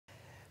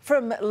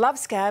From love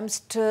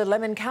scams to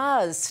lemon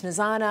cars,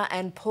 Snezana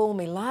and Paul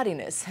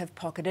Miladinus have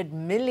pocketed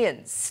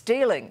millions,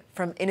 stealing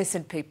from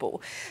innocent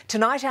people.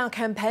 Tonight, our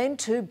campaign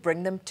to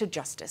bring them to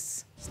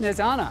justice.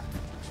 Snezana,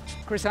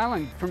 Chris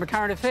Allen from A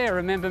Current Affair,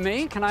 remember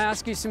me? Can I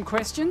ask you some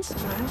questions?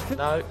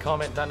 No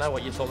comment, don't know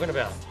what you're talking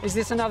about. Is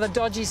this another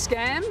dodgy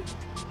scam?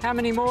 How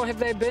many more have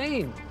there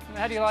been?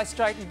 How do you lie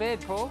straight in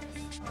bed, Paul?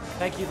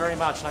 Thank you very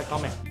much, no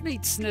comment.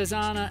 Meet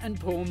Snezana and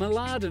Paul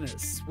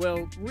Miladinus.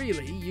 Well,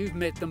 really, you've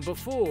met them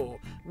before.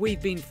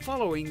 We've been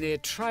following their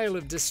trail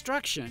of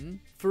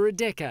destruction for a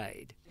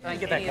decade. Can you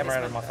get that camera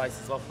out of my face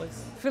as well,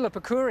 please?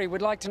 Philippa Khoury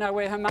would like to know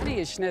where her money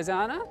is,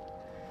 Snezana.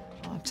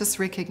 Just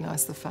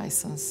recognise the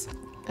faces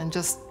and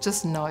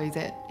just know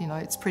that, you know,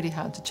 it's pretty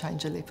hard to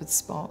change a leopard's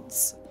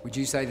spots. Would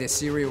you say they're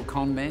serial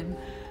con men?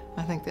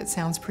 I think that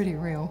sounds pretty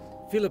real.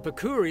 Philippa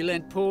Khoury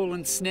lent Paul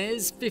and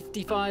Snez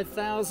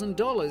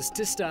 $55,000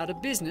 to start a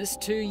business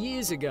 2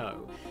 years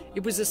ago.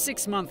 It was a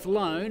 6-month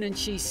loan and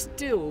she's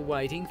still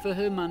waiting for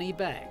her money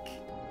back.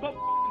 Stop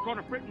trying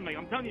to threaten me,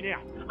 I'm telling you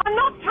now. I'm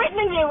not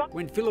threatening you!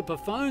 When Philippa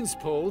phones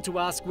Paul to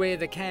ask where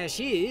the cash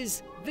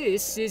is,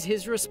 this is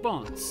his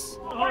response.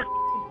 I'll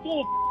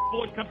 4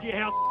 boys come to your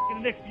house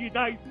in the next few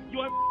days. You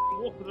won't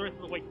walk for the rest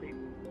of the week then,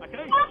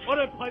 okay? I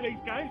don't play these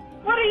games.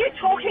 What are you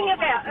talking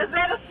about? Is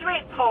that a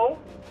threat, Paul?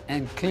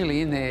 And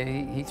clearly in there,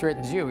 he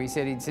threatens you. He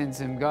said he'd send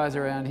some guys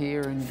around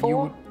here and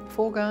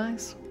Four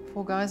guys,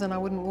 and I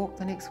wouldn't walk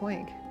the next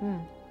week.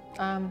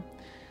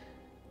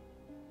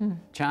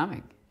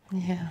 Charming.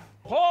 Yeah.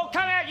 Paul,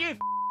 come out, you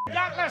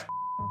gutless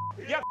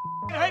you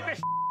heap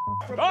of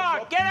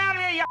Oh, get out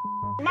of here, you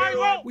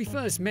mongrel! We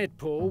first met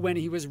Paul when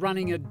he was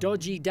running a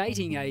dodgy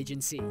dating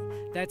agency.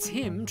 That's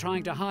him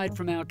trying to hide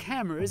from our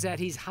cameras at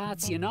his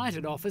Hearts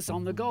United office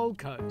on the Gold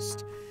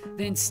Coast.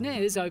 Then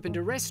Snez opened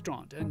a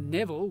restaurant and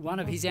Neville, one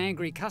of his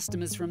angry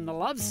customers from the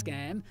love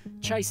scam,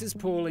 chases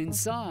Paul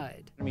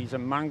inside. He's a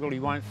mongrel, he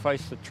won't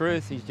face the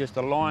truth, he's just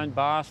a lying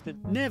bastard.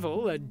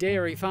 Neville, a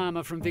dairy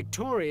farmer from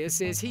Victoria,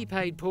 says he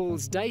paid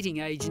Paul's dating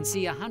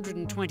agency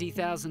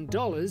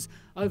 $120,000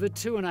 over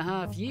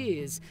 2.5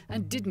 years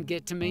and didn't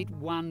get to meet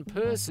one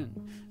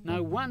person.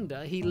 No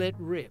wonder he let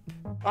rip.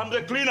 I'm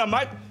the cleaner,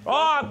 mate.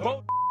 Oh,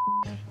 Paul,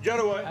 get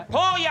away.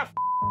 Paul, you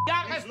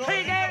gutless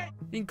pig!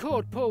 In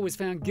court, Paul was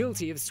found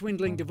guilty of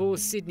swindling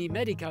divorced Sydney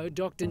medico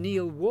Dr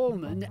Neil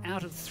Wallman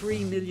out of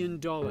 $3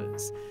 million.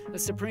 A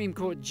Supreme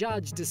Court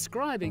judge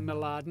describing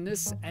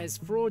Miladinus as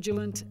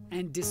fraudulent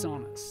and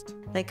dishonest.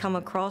 They come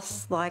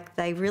across like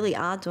they really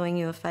are doing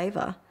you a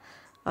favour.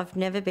 I've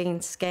never been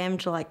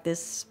scammed like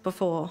this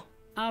before.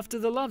 After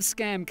the love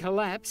scam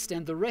collapsed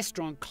and the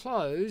restaurant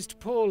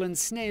closed, Paul and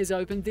Snez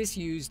opened this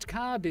used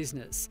car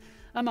business.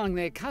 Among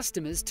their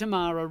customers,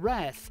 Tamara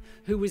Rath,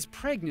 who was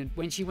pregnant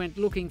when she went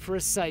looking for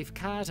a safe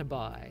car to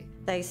buy.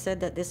 They said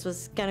that this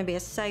was going to be a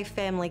safe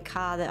family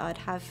car that I'd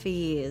have for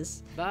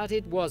years. But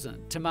it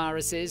wasn't.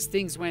 Tamara says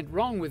things went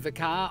wrong with the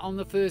car on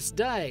the first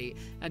day,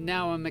 and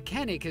now a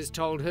mechanic has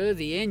told her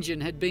the engine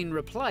had been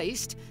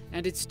replaced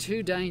and it's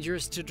too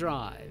dangerous to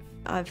drive.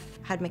 I've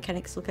had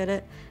mechanics look at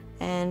it,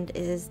 and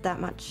is that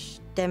much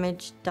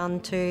damage done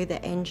to the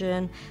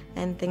engine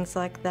and things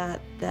like that,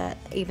 that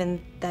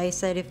even they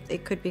said if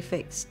it could be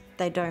fixed,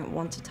 they don't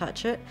want to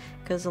touch it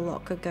because a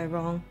lot could go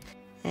wrong.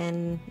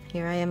 And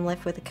here I am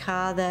left with a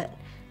car that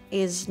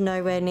is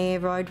nowhere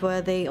near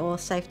roadworthy or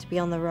safe to be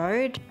on the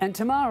road. And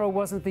Tamara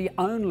wasn't the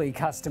only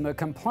customer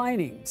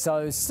complaining,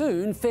 so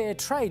soon Fair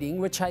Trading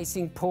were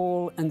chasing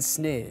Paul and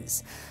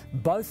Snez.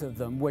 Both of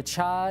them were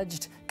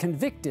charged,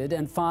 convicted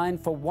and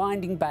fined for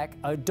winding back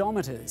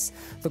odometers.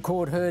 The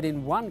court heard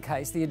in one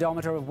case the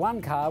odometer of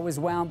one car was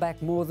wound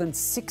back more than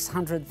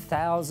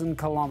 600,000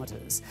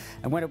 kilometres.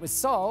 And when it was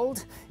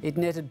sold, it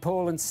netted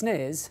Paul and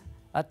Snez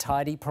a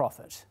tidy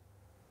profit.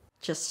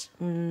 Just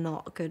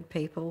not good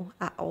people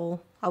at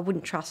all. I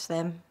wouldn't trust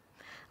them.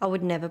 I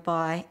would never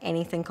buy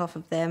anything off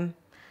of them.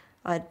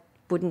 I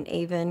wouldn't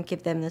even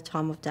give them the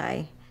time of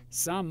day.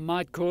 Some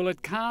might call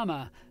it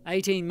karma.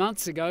 18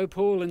 months ago,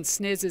 Paul and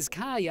Snez's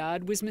car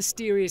yard was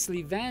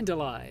mysteriously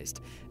vandalised,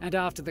 and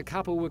after the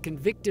couple were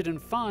convicted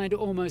and fined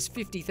almost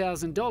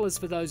 $50,000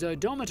 for those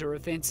odometer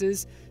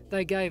offences,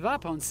 they gave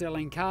up on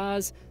selling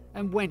cars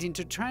and went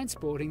into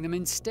transporting them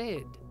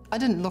instead. I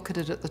didn't look at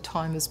it at the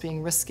time as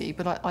being risky,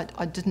 but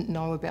I didn't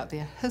know about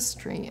their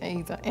history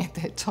either at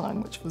that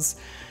time, which was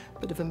a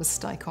bit of a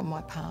mistake on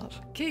my part.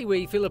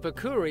 Kiwi Philippa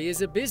Khoury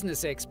is a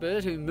business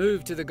expert who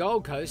moved to the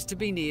Gold Coast to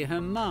be near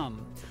her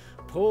mum.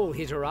 Paul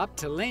hit her up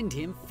to lend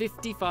him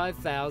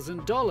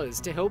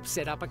 $55,000 to help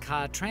set up a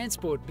car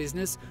transport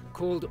business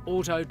called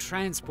Auto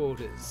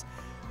Transporters.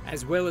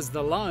 As well as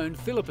the loan,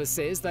 Philippa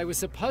says they were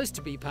supposed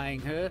to be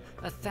paying her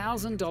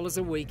 $1,000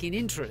 a week in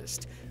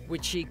interest,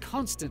 which she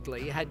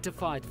constantly had to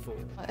fight for.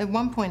 At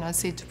one point I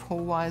said to Paul,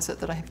 why is it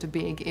that I have to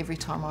beg every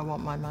time I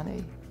want my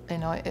money?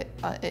 And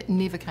it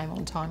never came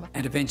on time.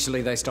 And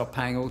eventually they stopped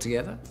paying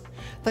altogether?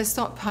 They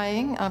stopped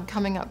paying.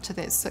 Coming up to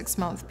that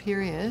 6-month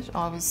period,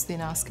 I was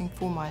then asking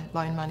for my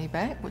loan money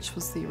back, which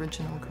was the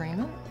original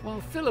agreement.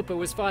 While Philippa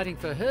was fighting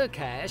for her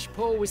cash,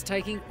 Paul was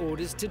taking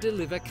orders to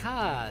deliver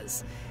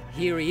cars.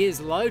 Here he is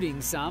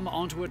loading some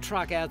onto a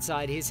truck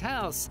outside his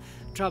house.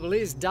 Trouble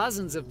is,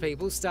 dozens of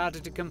people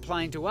started to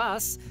complain to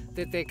us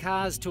that their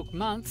cars took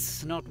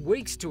months, not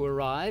weeks, to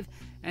arrive,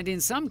 and in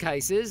some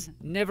cases,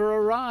 never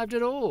arrived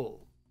at all.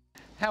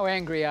 How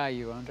angry are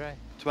you, Andre?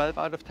 12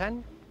 out of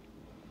 10,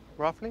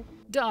 roughly.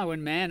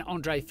 Darwin man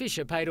Andre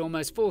Fisher paid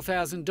almost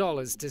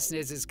 $4,000 to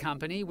Snez's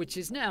company, which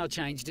has now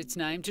changed its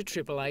name to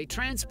AAA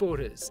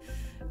Transporters.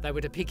 They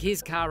were to pick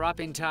his car up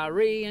in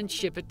Taree and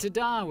ship it to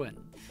Darwin.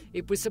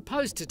 It was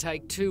supposed to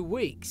take 2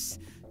 weeks.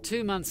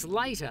 2 months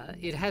later,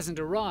 it hasn't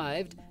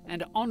arrived,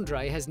 and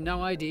Andre has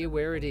no idea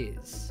where it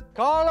is.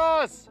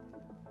 Carlos!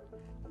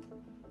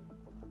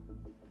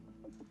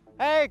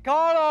 Hey,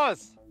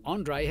 Carlos!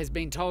 Andre has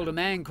been told a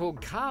man called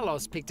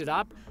Carlos picked it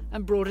up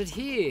and brought it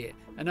here,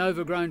 an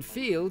overgrown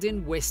field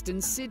in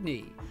Western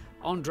Sydney.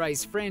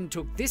 Andre's friend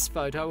took this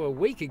photo a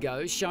week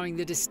ago showing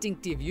the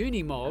distinctive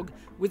Unimog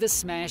with a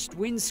smashed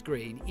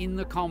windscreen in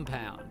the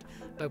compound.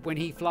 But when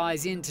he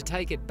flies in to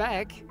take it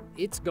back,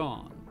 it's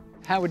gone.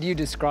 How would you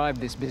describe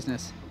this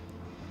business?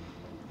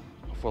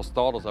 For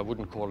starters, I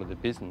wouldn't call it a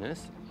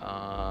business.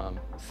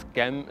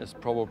 Scam is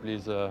probably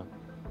the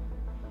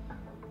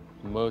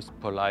most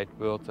polite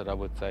word that I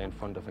would say in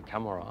front of a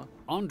camera.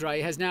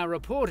 Andre has now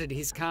reported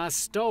his car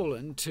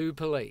stolen to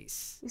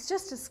police. It's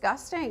just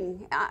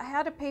disgusting.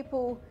 How do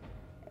people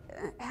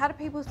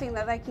think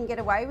that they can get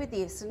away with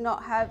this and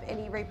not have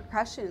any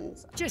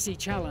repercussions? Jessie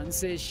Challen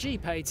says she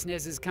paid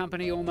Snez's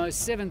company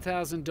almost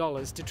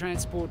 $7,000 to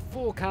transport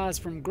 4 cars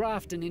from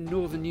Grafton in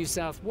northern New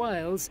South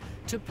Wales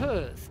to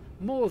Perth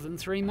more than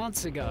 3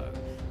 months ago.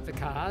 The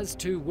cars,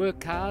 2 work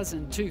cars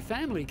and 2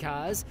 family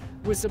cars,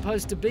 were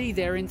supposed to be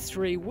there in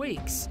 3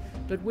 weeks,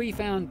 but we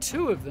found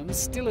 2 of them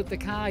still at the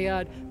car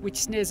yard which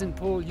Snez and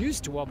Paul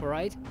used to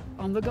operate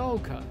on the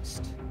Gold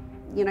Coast.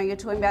 You know, you're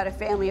talking about a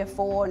family of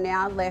 4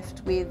 now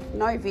left with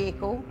no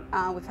vehicle.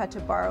 We've had to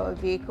borrow a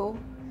vehicle,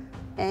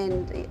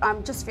 and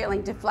I'm just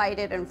feeling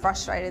deflated and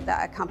frustrated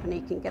that a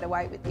company can get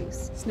away with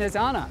this.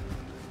 Snezana,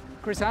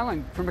 Chris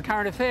Allen from A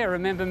Current Affair,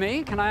 remember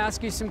me? Can I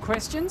ask you some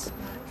questions?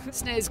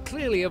 Snez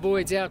clearly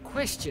avoids our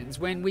questions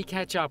when we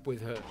catch up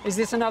with her. Is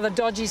this another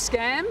dodgy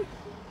scam?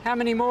 How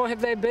many more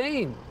have there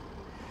been?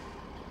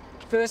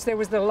 First there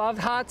was the Love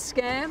Heart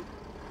scam,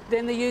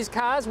 then the used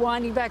cars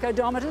winding back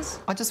odometers.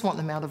 I just want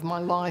them out of my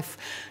life.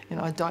 You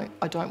know, I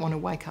don't want to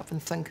wake up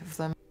and think of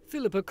them.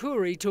 Philippa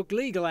Khoury took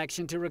legal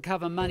action to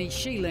recover money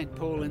she lent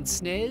Paul and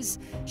Snez.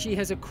 She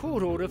has a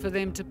court order for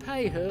them to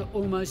pay her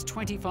almost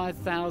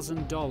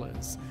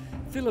 $25,000.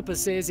 Philippa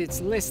says it's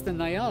less than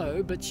they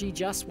owe, but she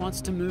just wants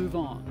to move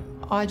on.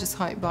 I just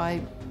hope by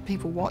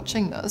people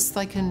watching this,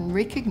 they can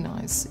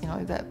recognise, you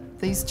know, that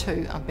these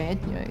 2 are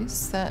bad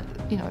news, that,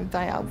 you know,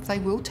 they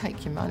will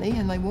take your money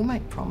and they will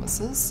make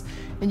promises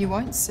and you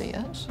won't see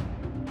it.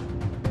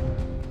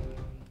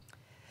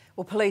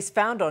 Well, police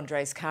found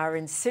Andre's car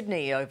in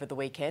Sydney over the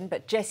weekend,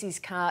 but Jessie's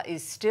car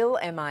is still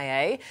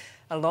MIA,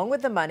 along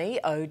with the money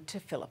owed to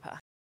Philippa.